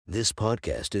This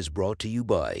podcast is brought to you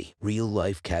by Real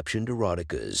Life Captioned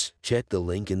Eroticas. Check the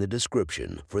link in the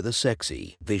description for the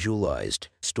sexy, visualized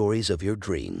stories of your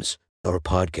dreams. Our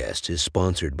podcast is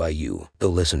sponsored by you, the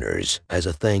listeners. As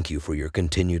a thank you for your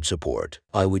continued support,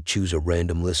 I would choose a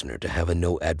random listener to have a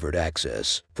no advert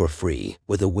access for free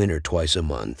with a winner twice a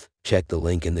month. Check the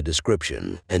link in the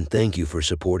description, and thank you for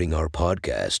supporting our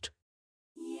podcast.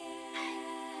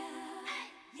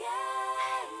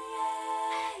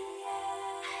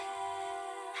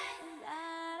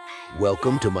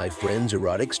 Welcome to my Friends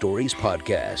Erotic Stories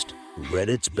podcast,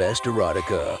 Reddit's Best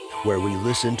Erotica, where we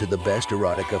listen to the best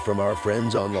erotica from our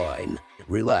friends online.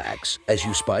 Relax as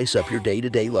you spice up your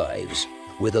day-to-day lives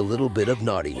with a little bit of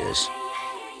naughtiness.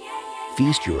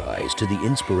 Feast your eyes to the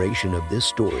inspiration of this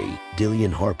story,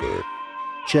 Dillian Harper.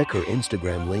 Check her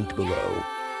Instagram linked below.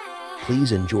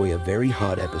 Please enjoy a very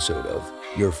hot episode of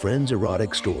Your Friends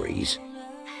Erotic Stories.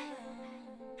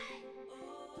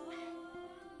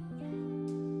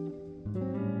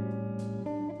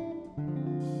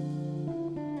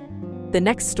 The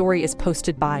next story is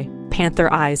posted by Panther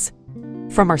Eyes.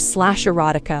 From our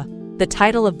 /erotica, the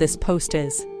title of this post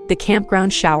is The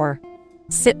Campground Shower.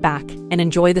 Sit back and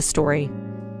enjoy the story.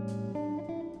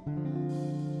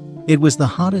 It was the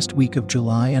hottest week of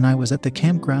July, and I was at the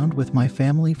campground with my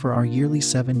family for our yearly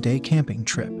 7-day camping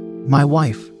trip. My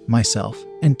wife, myself,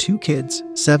 and 2 kids,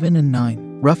 7 and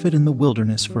 9, rough it in the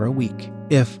wilderness for a week.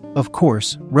 If, of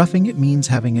course, roughing it means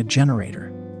having a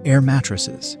generator, air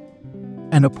mattresses,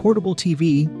 and a portable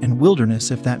TV, and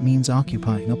wilderness if that means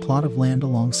occupying a plot of land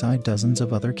alongside dozens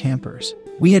of other campers.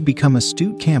 We had become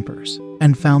astute campers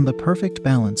and found the perfect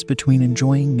balance between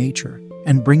enjoying nature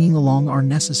and bringing along our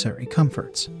necessary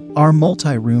comforts. Our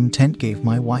multi-room tent gave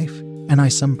my wife and I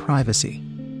some privacy,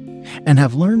 and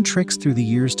have learned tricks through the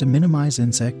years to minimize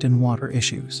insect and water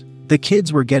issues. The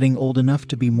kids were getting old enough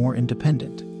to be more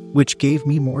independent, which gave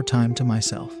me more time to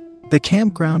myself. The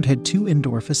campground had 2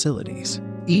 indoor facilities,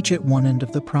 each at one end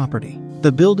of the property.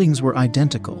 The buildings were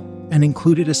identical and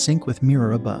included a sink with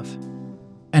mirror above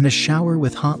and a shower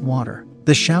with hot water.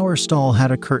 The shower stall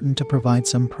had a curtain to provide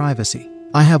some privacy.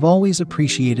 I have always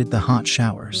appreciated the hot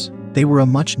showers. They were a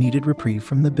much-needed reprieve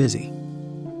from the busy,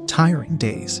 tiring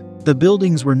days. The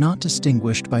buildings were not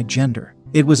distinguished by gender.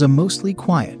 It was a mostly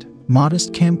quiet,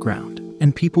 modest campground,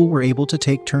 and people were able to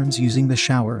take turns using the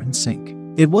shower and sink.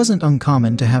 It wasn't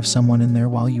uncommon to have someone in there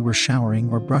while you were showering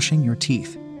or brushing your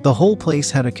teeth. The whole place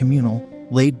had a communal,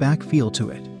 laid-back feel to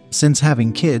it. Since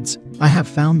having kids, I have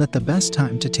found that the best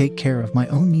time to take care of my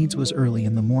own needs was early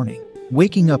in the morning.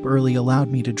 Waking up early allowed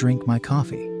me to drink my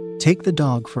coffee, take the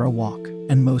dog for a walk,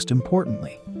 and most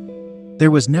importantly,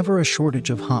 there was never a shortage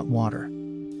of hot water.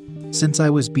 Since I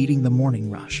was beating the morning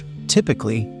rush,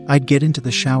 typically, I'd get into the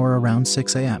shower around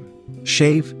 6 a.m.,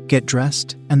 shave, get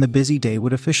dressed, and the busy day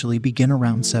would officially begin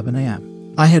around 7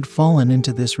 a.m. I had fallen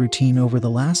into this routine over the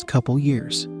last couple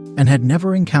years and had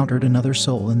never encountered another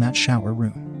soul in that shower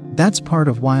room. That's part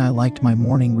of why I liked my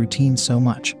morning routine so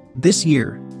much. This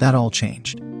year, that all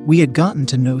changed. We had gotten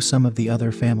to know some of the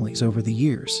other families over the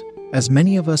years, as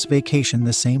many of us vacation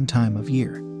the same time of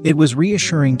year. It was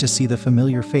reassuring to see the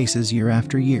familiar faces year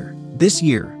after year. This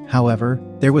year, however,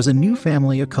 there was a new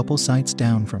family a couple sites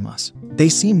down from us. They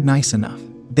seemed nice enough.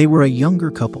 They were a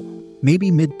younger couple,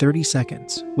 maybe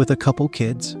mid-30s, with a couple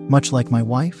kids, much like my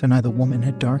wife, and I. The woman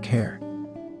had dark hair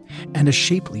and a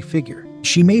shapely figure.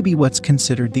 She may be what's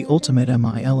considered the ultimate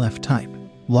MILF type.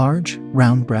 Large,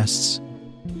 round breasts,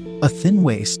 a thin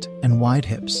waist, and wide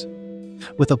hips,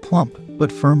 with a plump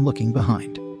but firm-looking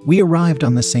behind. We arrived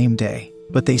on the same day,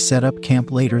 but they set up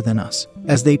camp later than us.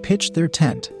 As they pitched their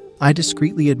tent, I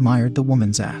discreetly admired the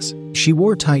woman's ass. She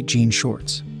wore tight jean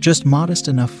shorts, just modest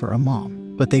enough for a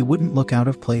mom, but they wouldn't look out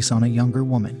of place on a younger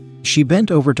woman. She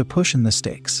bent over to push in the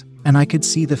stakes, and I could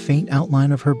see the faint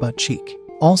outline of her butt cheek.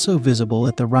 Also visible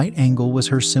at the right angle was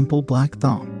her simple black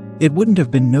thong. It wouldn't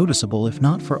have been noticeable if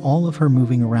not for all of her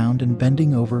moving around and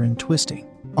bending over and twisting.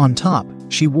 On top,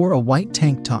 she wore a white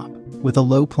tank top with a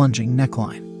low plunging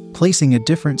neckline. Placing a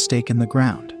different stake in the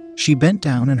ground, she bent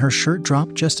down and her shirt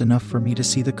dropped just enough for me to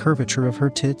see the curvature of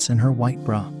her tits and her white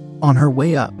bra. On her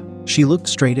way up, she looked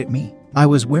straight at me. I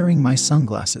was wearing my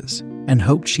sunglasses and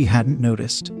hoped she hadn't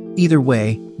noticed. Either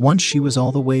way, once she was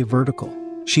all the way vertical,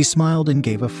 she smiled and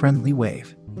gave a friendly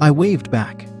wave. I waved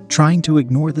back, trying to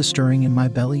ignore the stirring in my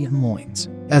belly and loins.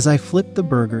 As I flipped the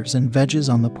burgers and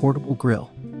veggies on the portable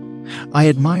grill, I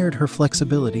admired her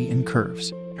flexibility and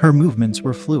curves. Her movements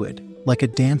were fluid, like a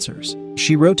dancer's.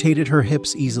 She rotated her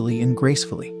hips easily and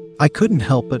gracefully. I couldn't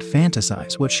help but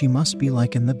fantasize what she must be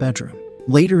like in the bedroom.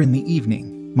 Later in the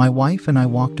evening, my wife and I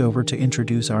walked over to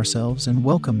introduce ourselves and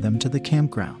welcome them to the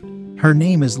campground. Her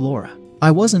name is Laura. I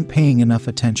wasn't paying enough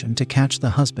attention to catch the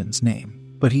husband's name,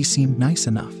 but he seemed nice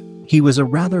enough. He was a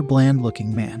rather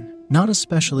bland-looking man, not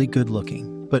especially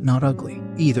good-looking, but not ugly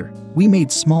either. We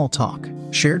made small talk,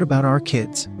 shared about our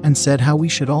kids, and said how we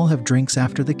should all have drinks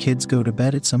after the kids go to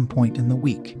bed at some point in the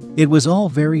week. It was all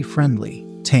very friendly,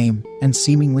 tame, and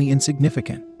seemingly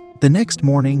insignificant. The next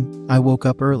morning, I woke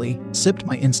up early, sipped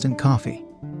my instant coffee,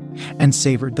 and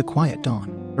savored the quiet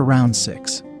dawn. Around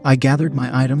 6, I gathered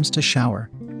my items to shower,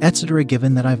 etc.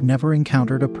 Given that I've never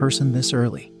encountered a person this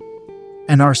early,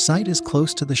 and our site is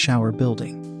close to the shower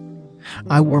building,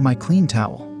 I wore my clean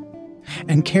towel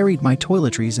and carried my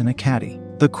toiletries in a caddy.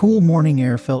 The cool morning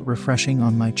air felt refreshing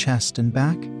on my chest and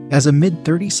back. As a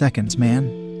mid-30 seconds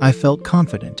man, I felt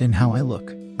confident in how I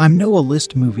look. I'm no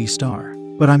A-list movie star,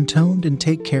 but I'm toned and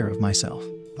take care of myself.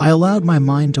 I allowed my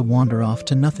mind to wander off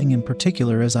to nothing in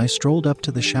particular as I strolled up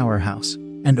to the shower house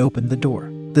and opened the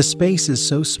door. The space is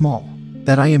so small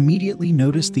that I immediately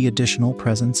noticed the additional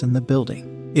presence in the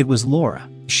building. It was Laura.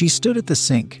 She stood at the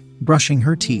sink, brushing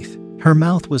her teeth. Her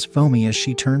mouth was foamy as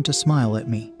she turned to smile at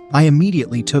me. I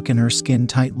immediately took in her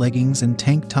skin-tight leggings and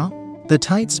tank top. The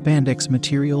tight spandex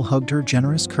material hugged her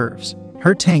generous curves.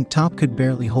 Her tank top could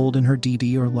barely hold in her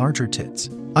DD or larger tits.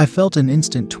 I felt an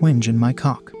instant twinge in my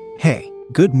cock. "Hey,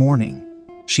 good morning,"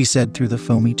 she said through the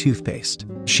foamy toothpaste.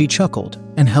 She chuckled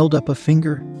and held up a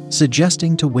finger,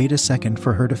 suggesting to wait a second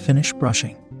for her to finish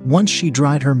brushing. Once she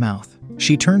dried her mouth,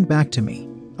 she turned back to me.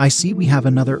 "I see we have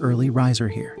another early riser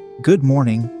here." "Good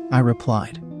morning," I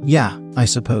replied. "Yeah, I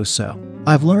suppose so.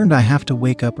 I've learned I have to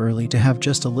wake up early to have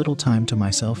just a little time to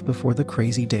myself before the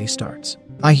crazy day starts."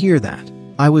 "I hear that.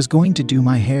 I was going to do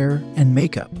my hair and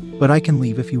makeup, but I can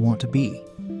leave if you want to be."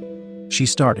 She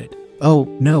started. "Oh,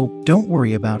 no, don't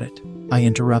worry about it," I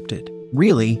interrupted.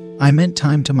 "Really, I meant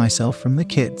time to myself from the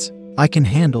kids. I can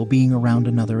handle being around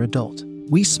another adult."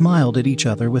 We smiled at each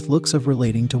other with looks of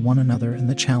relating to one another and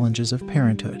the challenges of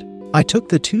parenthood. I took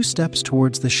the 2 steps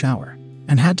towards the shower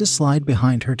and had to slide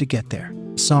behind her to get there.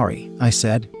 "Sorry," I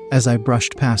said, as I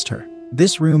brushed past her.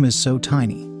 "This room is so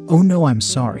tiny." "Oh no, I'm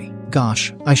sorry.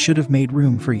 Gosh, I should have made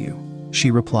room for you," she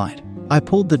replied. I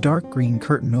pulled the dark green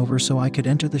curtain over so I could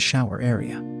enter the shower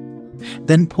area,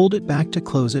 then pulled it back to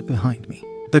close it behind me.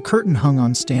 The curtain hung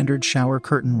on standard shower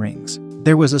curtain rings.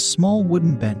 There was a small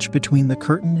wooden bench between the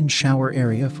curtain and shower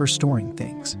area for storing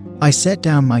things. I set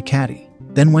down my caddy,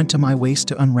 then went to my waist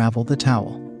to unravel the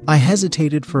towel. I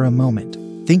hesitated for a moment,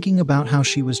 thinking about how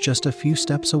she was just a few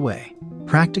steps away,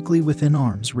 practically within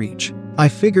arm's reach. I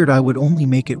figured I would only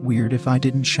make it weird if I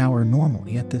didn't shower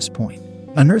normally at this point.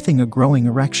 Unearthing a growing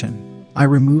erection, I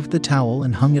removed the towel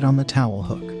and hung it on the towel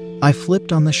hook. I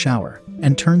flipped on the shower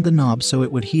and turned the knob so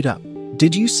it would heat up.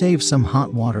 "Did you save some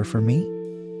hot water for me?"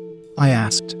 I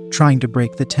asked, trying to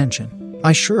break the tension.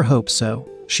 "I sure hope so,"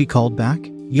 she called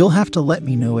back. "You'll have to let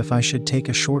me know if I should take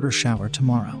a shorter shower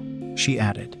tomorrow," she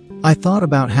added. I thought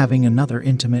about having another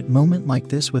intimate moment like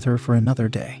this with her for another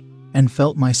day, and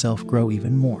felt myself grow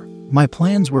even more. My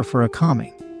plans were for a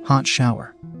calming, hot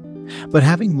shower, but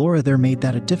having Laura there made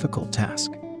that a difficult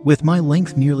task. With my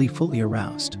length nearly fully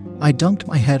aroused, I dunked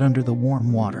my head under the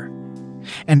warm water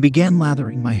and began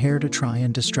lathering my hair to try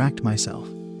and distract myself.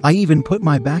 I even put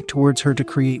my back towards her to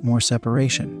create more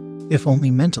separation, if only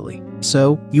mentally.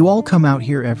 "So, you all come out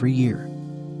here every year?"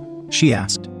 she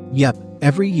asked. "Yep,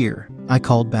 every year," I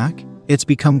called back. "It's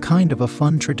become kind of a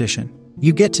fun tradition.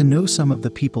 You get to know some of the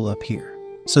people up here,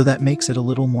 so that makes it a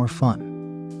little more fun,"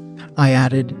 I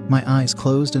added, my eyes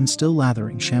closed and still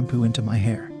lathering shampoo into my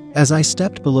hair. As I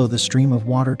stepped below the stream of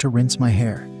water to rinse my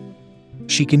hair,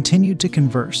 she continued to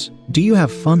converse. "Do you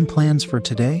have fun plans for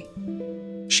today?"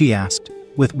 she asked,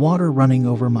 with water running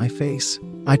over my face.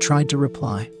 I tried to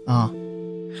reply,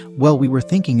 Well, we were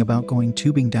thinking about going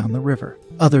tubing down the river.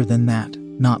 Other than that,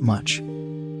 not much."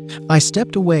 I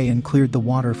stepped away and cleared the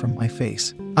water from my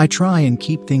face. "I try and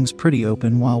keep things pretty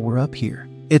open while we're up here.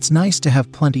 It's nice to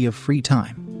have plenty of free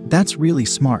time." "That's really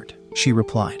smart," she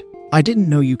replied. "I didn't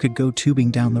know you could go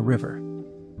tubing down the river."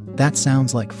 "That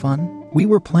sounds like fun." We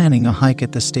were planning a hike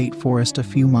at the state forest a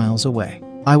few miles away.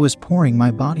 I was pouring my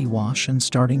body wash and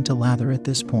starting to lather at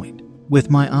this point,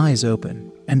 with my eyes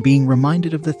open and being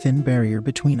reminded of the thin barrier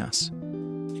between us.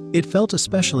 It felt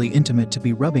especially intimate to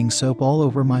be rubbing soap all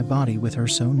over my body with her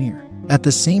so near. At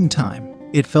the same time,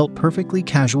 it felt perfectly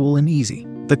casual and easy.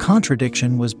 The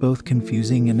contradiction was both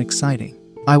confusing and exciting.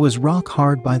 I was rock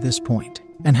hard by this point,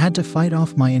 and had to fight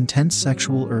off my intense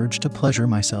sexual urge to pleasure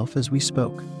myself as we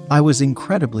spoke. I was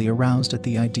incredibly aroused at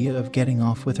the idea of getting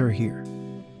off with her here.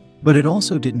 But it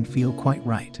also didn't feel quite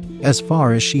right. As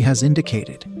far as she has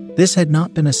indicated, this had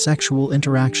not been a sexual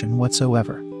interaction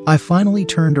whatsoever. I finally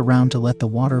turned around to let the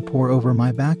water pour over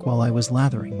my back while I was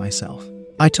lathering myself.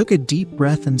 I took a deep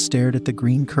breath and stared at the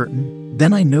green curtain.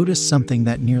 Then I noticed something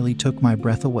that nearly took my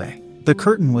breath away. The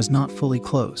curtain was not fully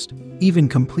closed, even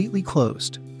completely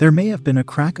closed. There may have been a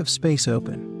crack of space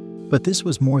open, but this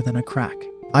was more than a crack.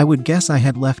 I would guess I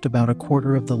had left about a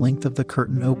quarter of the length of the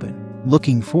curtain open.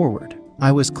 Looking forward,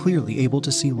 I was clearly able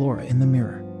to see Laura in the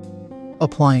mirror,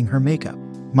 applying her makeup.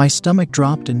 My stomach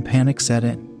dropped and panic set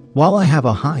in. While I have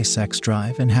a high sex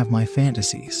drive and have my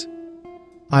fantasies,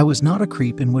 I was not a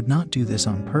creep and would not do this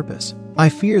on purpose. I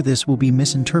fear this will be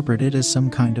misinterpreted as some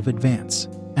kind of advance,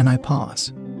 and I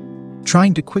pause,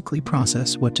 trying to quickly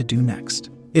process what to do next.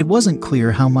 It wasn't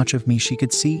clear how much of me she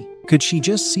could see. Could she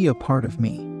just see a part of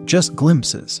me? Just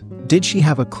glimpses? Did she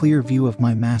have a clear view of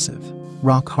my massive,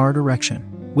 rock-hard erection?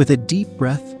 With a deep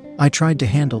breath, I tried to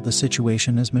handle the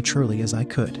situation as maturely as I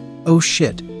could. "Oh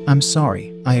shit, I'm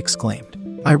sorry," I exclaimed.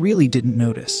 "I really didn't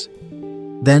notice."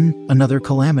 Then, another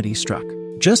calamity struck.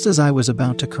 Just as I was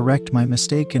about to correct my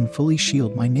mistake and fully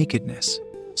shield my nakedness,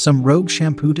 some rogue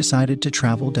shampoo decided to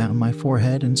travel down my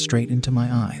forehead and straight into my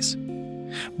eyes,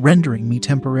 rendering me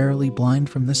temporarily blind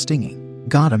from the stinging.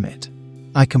 "God damn it,"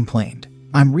 I complained.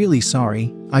 "I'm really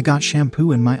sorry, I got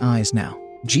shampoo in my eyes now.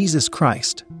 Jesus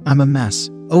Christ, I'm a mess."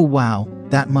 "Oh wow,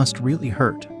 that must really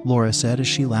hurt," Laura said as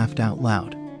she laughed out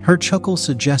loud. Her chuckle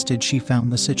suggested she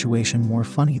found the situation more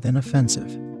funny than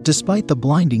offensive. Despite the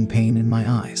blinding pain in my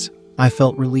eyes, I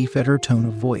felt relief at her tone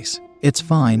of voice. "It's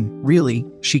fine, really,"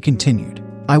 she continued.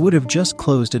 "I would have just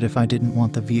closed it if I didn't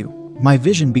want the view." My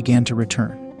vision began to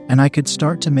return, and I could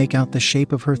start to make out the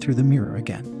shape of her through the mirror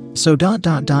again. "So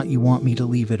you want me to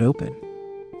leave it open?"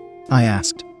 I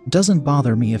asked. "Doesn't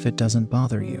bother me if it doesn't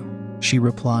bother you," she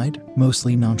replied,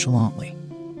 mostly nonchalantly,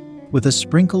 with a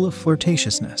sprinkle of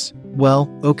flirtatiousness. "Well,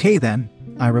 okay then,"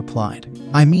 I replied.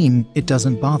 "I mean, it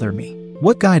doesn't bother me.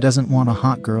 What guy doesn't want a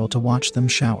hot girl to watch them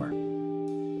shower?"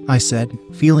 I said,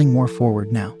 feeling more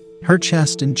forward now. Her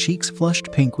chest and cheeks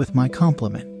flushed pink with my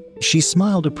compliment. She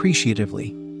smiled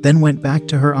appreciatively, then went back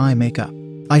to her eye makeup.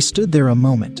 I stood there a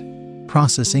moment,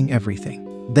 processing everything.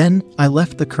 Then, I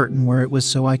left the curtain where it was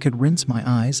so I could rinse my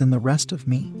eyes and the rest of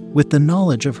me. With the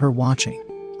knowledge of her watching,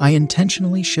 I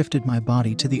intentionally shifted my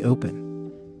body to the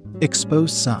open,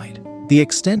 exposed side. The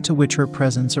extent to which her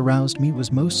presence aroused me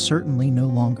was most certainly no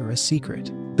longer a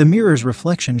secret. The mirror's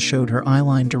reflection showed her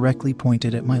eyeline directly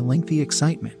pointed at my lengthy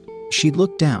excitement. She'd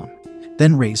look down,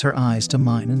 then raise her eyes to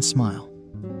mine and smile,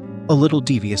 a little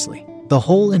deviously. The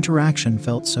whole interaction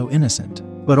felt so innocent,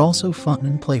 but also fun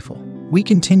and playful. We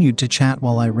continued to chat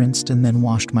while I rinsed and then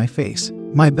washed my face.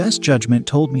 My best judgment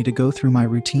told me to go through my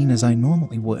routine as I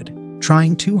normally would.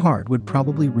 Trying too hard would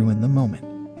probably ruin the moment.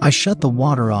 I shut the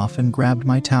water off and grabbed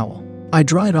my towel. I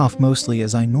dried off mostly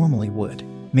as I normally would,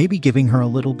 maybe giving her a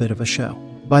little bit of a show.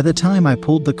 By the time I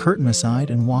pulled the curtain aside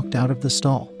and walked out of the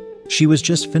stall, she was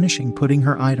just finishing putting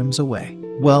her items away.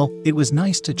 "Well, it was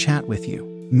nice to chat with you.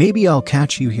 Maybe I'll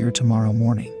catch you here tomorrow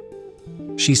morning,"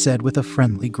 she said with a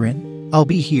friendly grin. "I'll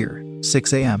be here,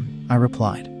 6 a.m., I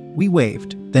replied. We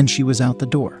waved, then she was out the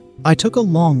door. I took a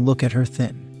long look at her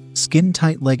thin,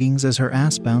 skin-tight leggings as her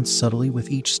ass bounced subtly with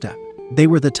each step. They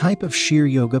were the type of sheer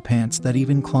yoga pants that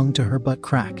even clung to her butt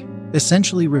crack,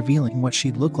 essentially revealing what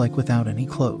she'd look like without any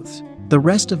clothes. The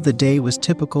rest of the day was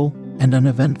typical and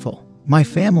uneventful. My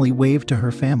family waved to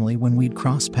her family when we'd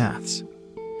cross paths,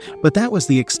 but that was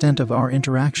the extent of our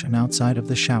interaction outside of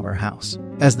the shower house.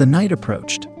 As the night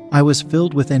approached, I was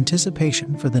filled with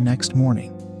anticipation for the next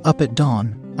morning. Up at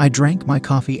dawn, I drank my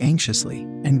coffee anxiously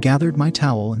and gathered my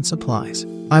towel and supplies.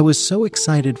 I was so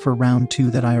excited for round 2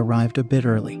 that I arrived a bit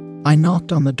early. I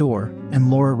knocked on the door,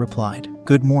 and Laura replied,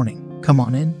 "Good morning, come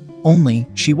on in." Only,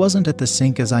 she wasn't at the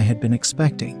sink as I had been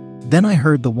expecting. Then I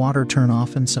heard the water turn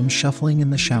off and some shuffling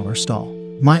in the shower stall.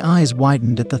 My eyes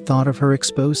widened at the thought of her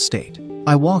exposed state.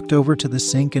 I walked over to the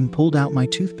sink and pulled out my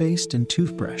toothpaste and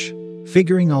toothbrush,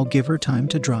 figuring I'll give her time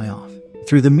to dry off.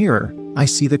 Through the mirror, I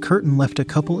see the curtain left a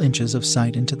couple inches of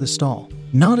sight into the stall.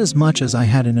 Not as much as I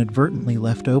had inadvertently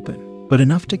left open, but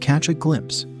enough to catch a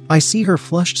glimpse. I see her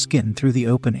flushed skin through the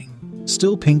opening,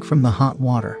 still pink from the hot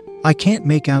water. I can't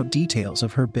make out details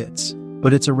of her bits,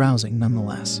 but it's arousing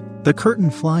nonetheless. The curtain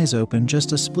flies open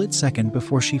just a split second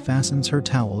before she fastens her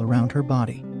towel around her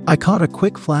body. I caught a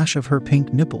quick flash of her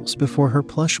pink nipples before her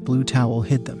plush blue towel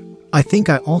hid them. I think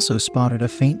I also spotted a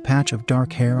faint patch of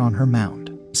dark hair on her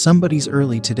mound. "Somebody's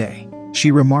early today," she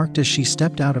remarked as she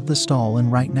stepped out of the stall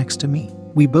and right next to me.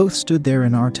 We both stood there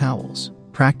in our towels,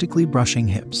 practically brushing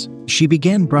hips. She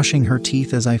began brushing her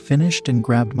teeth as I finished and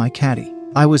grabbed my caddy.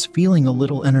 "I was feeling a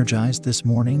little energized this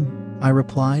morning," I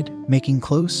replied, making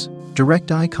close,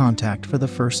 direct eye contact for the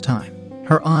first time.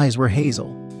 Her eyes were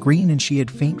hazel, green, and she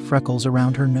had faint freckles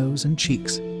around her nose and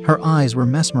cheeks. Her eyes were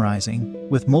mesmerizing,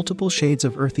 with multiple shades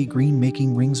of earthy green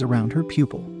making rings around her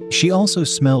pupil. She also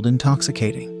smelled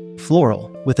intoxicating,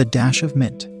 floral, with a dash of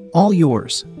mint. "All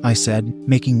yours," I said,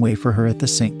 making way for her at the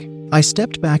sink. I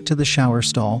stepped back to the shower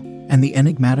stall and the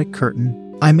enigmatic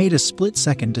curtain. I made a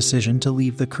split-second decision to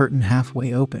leave the curtain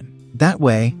halfway open. That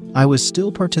way, I was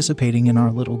still participating in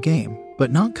our little game,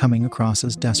 but not coming across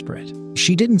as desperate.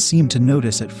 She didn't seem to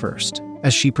notice at first,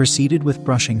 as she proceeded with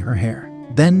brushing her hair.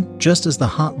 Then, just as the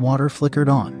hot water flickered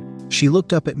on, she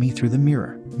looked up at me through the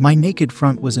mirror. My naked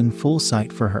front was in full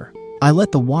sight for her. I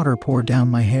let the water pour down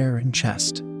my hair and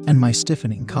chest, and my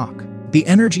stiffening cock. The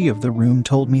energy of the room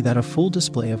told me that a full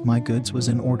display of my goods was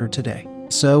in order today.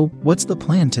 "So, what's the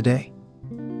plan today?"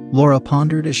 Laura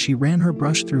pondered as she ran her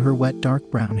brush through her wet dark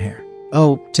brown hair.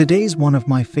 "Oh, today's one of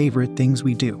my favorite things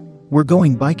we do. We're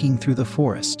going biking through the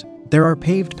forest. There are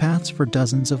paved paths for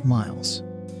dozens of miles.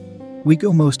 We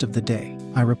go most of the day,"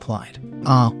 I replied.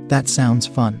 "Ah, that sounds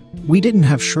fun. We didn't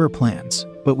have sure plans,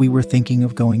 but we were thinking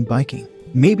of going biking.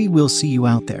 Maybe we'll see you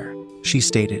out there," she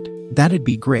stated. "That'd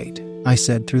be great," I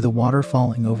said through the water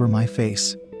falling over my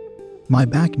face. My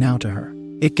back now to her.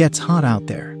 "It gets hot out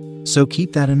there, so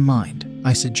keep that in mind,"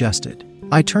 I suggested.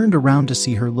 I turned around to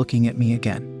see her looking at me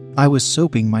again. I was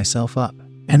soaping myself up,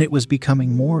 and it was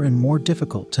becoming more and more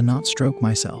difficult to not stroke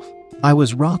myself. I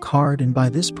was rock hard, and by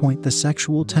this point the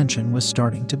sexual tension was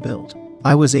starting to build.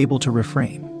 I was able to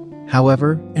refrain,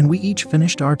 however, and we each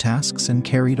finished our tasks and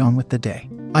carried on with the day.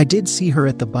 I did see her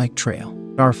at the bike trail.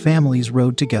 Our families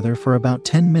rode together for about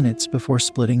 10 minutes before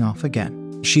splitting off again.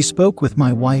 She spoke with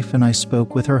my wife and I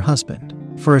spoke with her husband.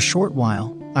 For a short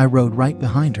while, I rode right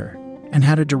behind her and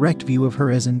had a direct view of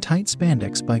her as in tight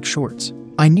spandex bike shorts.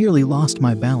 I nearly lost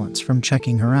my balance from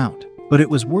checking her out, but it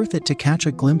was worth it to catch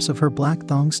a glimpse of her black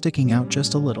thong sticking out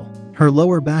just a little. Her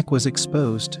lower back was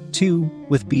exposed, too,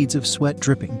 with beads of sweat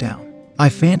dripping down. I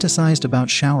fantasized about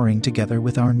showering together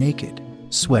with our naked,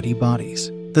 sweaty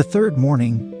bodies. The third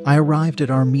morning, I arrived at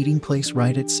our meeting place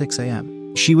right at 6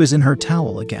 a.m. She was in her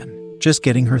towel again, just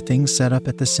getting her things set up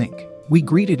at the sink. We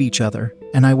greeted each other,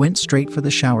 and I went straight for the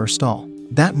shower stall.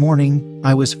 That morning,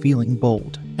 I was feeling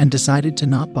bold and decided to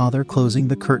not bother closing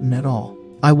the curtain at all.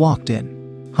 I walked in,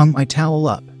 hung my towel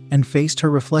up, and faced her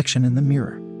reflection in the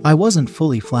mirror. I wasn't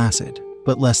fully flaccid,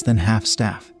 but less than half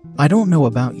staff. "I don't know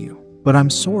about you, but I'm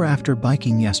sore after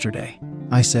biking yesterday,"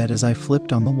 I said as I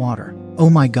flipped on the water. "Oh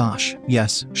my gosh,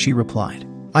 yes," she replied.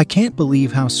 "I can't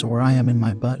believe how sore I am in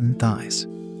my butt and thighs."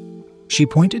 She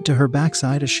pointed to her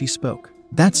backside as she spoke.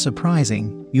 "That's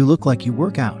surprising, you look like you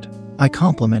work out," I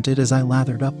complimented as I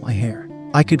lathered up my hair.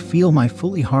 I could feel my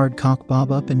fully hard cock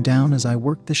bob up and down as I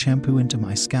worked the shampoo into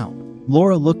my scalp.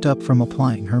 Laura looked up from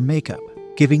applying her makeup,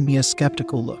 giving me a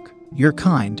skeptical look. "You're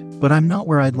kind, but I'm not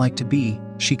where I'd like to be,"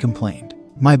 she complained.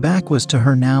 My back was to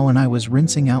her now and I was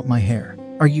rinsing out my hair.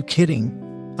 "Are you kidding?"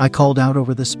 I called out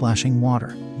over the splashing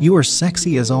water. "You are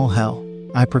sexy as all hell,"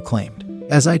 I proclaimed,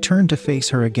 as I turned to face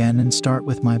her again and start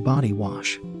with my body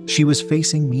wash. She was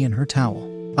facing me in her towel.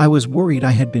 I was worried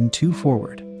I had been too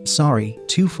forward. "Sorry,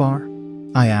 too far?"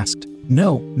 I asked.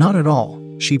 "No, not at all,"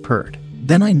 she purred.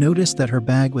 Then I noticed that her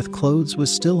bag with clothes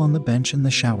was still on the bench in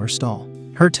the shower stall.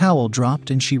 Her towel dropped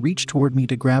and she reached toward me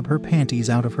to grab her panties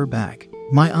out of her bag.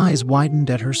 My eyes widened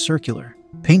at her circular,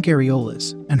 pink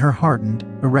areolas and her hardened,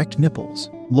 erect nipples.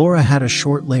 Laura had a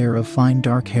short layer of fine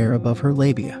dark hair above her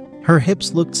labia. Her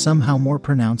hips looked somehow more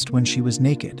pronounced when she was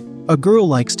naked. "A girl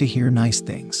likes to hear nice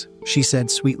things," she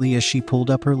said sweetly as she pulled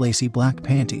up her lacy black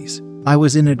panties. I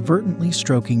was inadvertently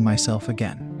stroking myself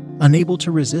again, unable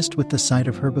to resist with the sight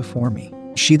of her before me.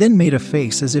 She then made a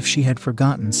face as if she had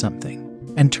forgotten something,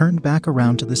 and turned back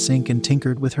around to the sink and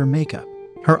tinkered with her makeup.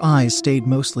 Her eyes stayed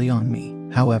mostly on me,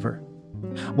 however,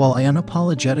 while I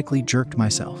unapologetically jerked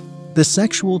myself. The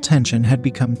sexual tension had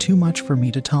become too much for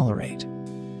me to tolerate.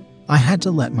 I had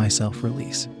to let myself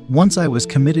release. Once I was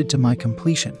committed to my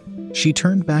completion, she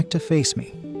turned back to face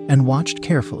me and watched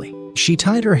carefully. She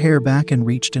tied her hair back and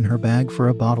reached in her bag for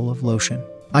a bottle of lotion.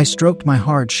 I stroked my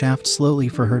hard shaft slowly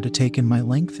for her to take in my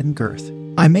length and girth.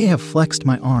 I may have flexed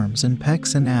my arms and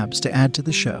pecs and abs to add to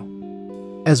the show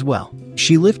as well.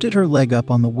 She lifted her leg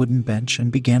up on the wooden bench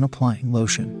and began applying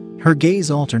lotion. Her gaze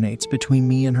alternates between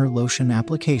me and her lotion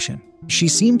application. She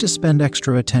seemed to spend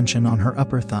extra attention on her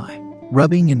upper thigh,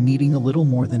 rubbing and kneading a little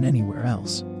more than anywhere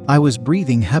else. I was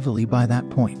breathing heavily by that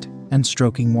point and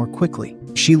stroking more quickly.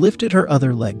 She lifted her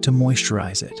other leg to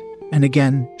moisturize it, and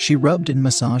again, she rubbed and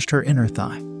massaged her inner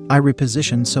thigh. I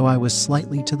repositioned so I was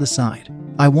slightly to the side.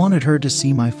 I wanted her to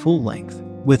see my full length.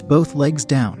 With both legs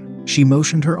down, she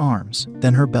motioned her arms,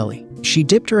 then her belly. She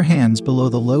dipped her hands below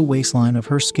the low waistline of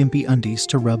her skimpy undies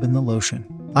to rub in the lotion.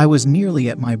 I was nearly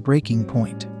at my breaking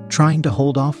point, trying to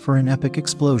hold off for an epic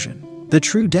explosion. The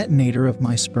true detonator of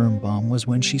my sperm bomb was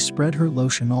when she spread her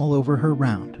lotion all over her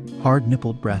round,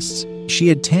 hard-nippled breasts. She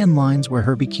had tan lines where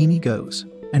her bikini goes,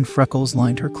 and freckles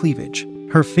lined her cleavage.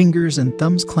 Her fingers and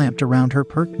thumbs clamped around her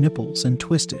perked nipples and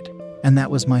twisted, and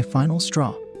that was my final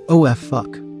straw. "Oh,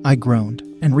 fuck," I groaned,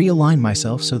 and realigned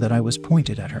myself so that I was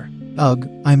pointed at her. "Ugh,"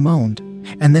 I moaned,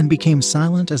 and then became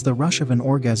silent as the rush of an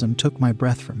orgasm took my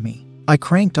breath from me. I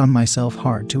cranked on myself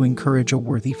hard to encourage a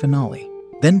worthy finale,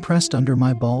 then pressed under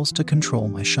my balls to control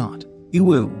my shot.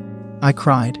 "Ew," I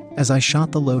cried as I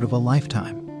shot the load of a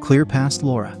lifetime, clear past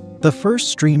Laura. The first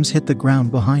streams hit the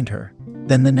ground behind her,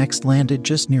 then the next landed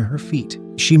just near her feet.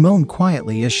 She moaned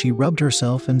quietly as she rubbed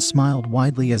herself and smiled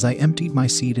widely as I emptied my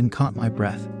seed and caught my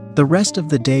breath. The rest of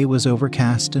the day was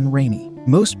overcast and rainy.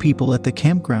 Most people at the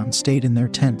campground stayed in their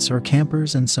tents or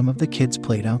campers, and some of the kids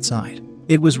played outside.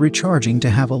 It was recharging to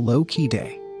have a low-key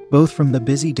day, both from the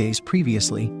busy days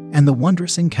previously and the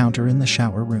wondrous encounter in the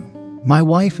shower room. My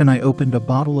wife and I opened a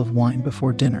bottle of wine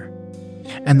before dinner,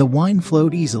 and the wine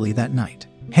flowed easily that night.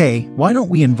 "Hey, why don't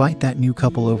we invite that new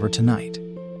couple over tonight?"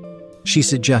 she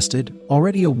suggested,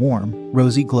 already a warm,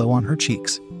 rosy glow on her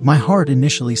cheeks. My heart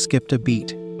initially skipped a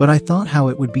beat, but I thought how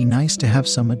it would be nice to have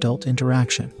some adult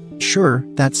interaction. "Sure,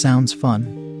 that sounds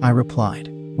fun," I replied.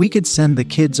 "We could send the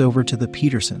kids over to the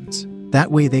Petersons.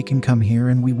 That way they can come here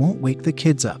and we won't wake the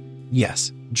kids up."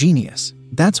 "Yes, genius.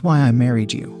 That's why I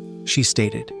married you," she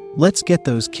stated. "Let's get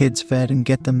those kids fed and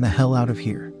get them the hell out of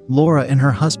here." Laura and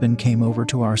her husband came over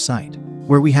to our site,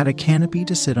 where we had a canopy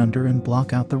to sit under and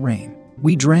block out the rain.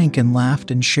 We drank and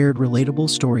laughed and shared relatable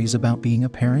stories about being a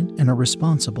parent and a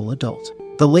responsible adult.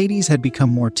 The ladies had become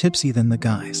more tipsy than the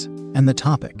guys, and the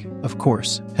topic, of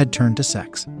course, had turned to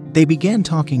sex. They began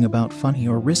talking about funny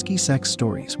or risky sex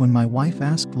stories when my wife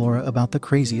asked Laura about the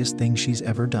craziest thing she's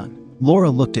ever done.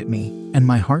 Laura looked at me, and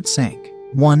my heart sank.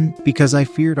 One, because I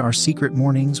feared our secret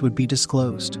mornings would be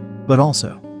disclosed, but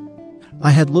also, I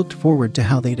had looked forward to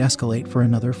how they'd escalate for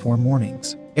another 4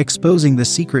 mornings. Exposing the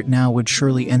secret now would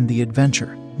surely end the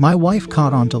adventure. My wife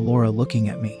caught on to Laura looking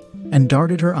at me, and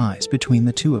darted her eyes between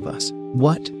the two of us.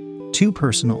 "What? Too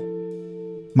personal?"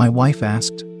 my wife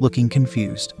asked, looking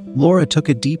confused. Laura took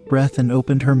a deep breath and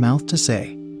opened her mouth to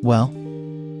say, "Well."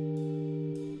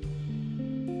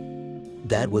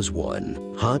 That was one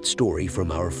hot story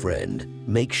from our friend.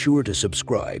 Make sure to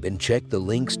subscribe and check the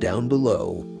links down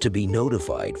below to be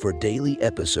notified for daily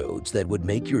episodes that would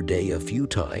make your day a few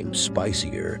times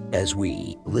spicier as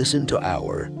we listen to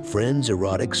our friends'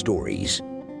 erotic stories.